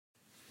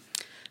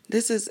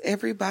This is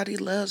Everybody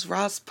Loves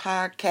Ross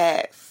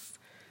podcast.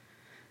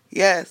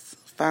 Yes,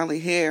 finally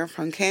here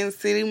from Kansas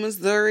City,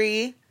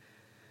 Missouri.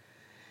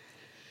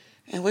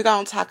 And we're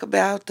going to talk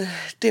about the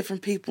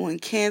different people in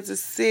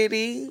Kansas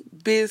City,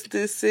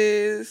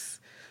 businesses,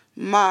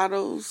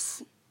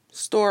 models,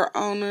 store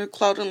owner,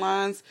 clothing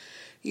lines,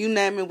 you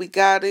name it, we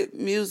got it,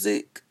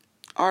 music,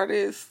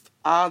 artists,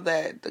 all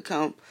that, to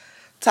come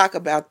talk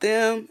about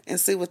them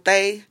and see what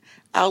they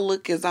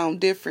outlook is on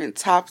different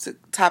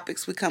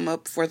topics we come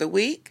up for the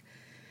week.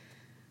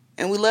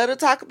 And we love to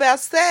talk about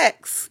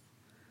sex.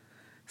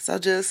 So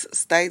just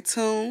stay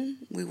tuned.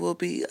 We will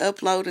be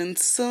uploading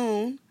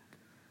soon.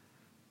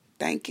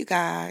 Thank you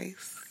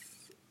guys.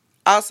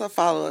 Also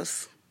follow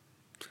us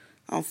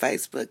on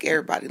Facebook.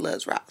 Everybody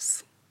Loves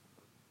Ross.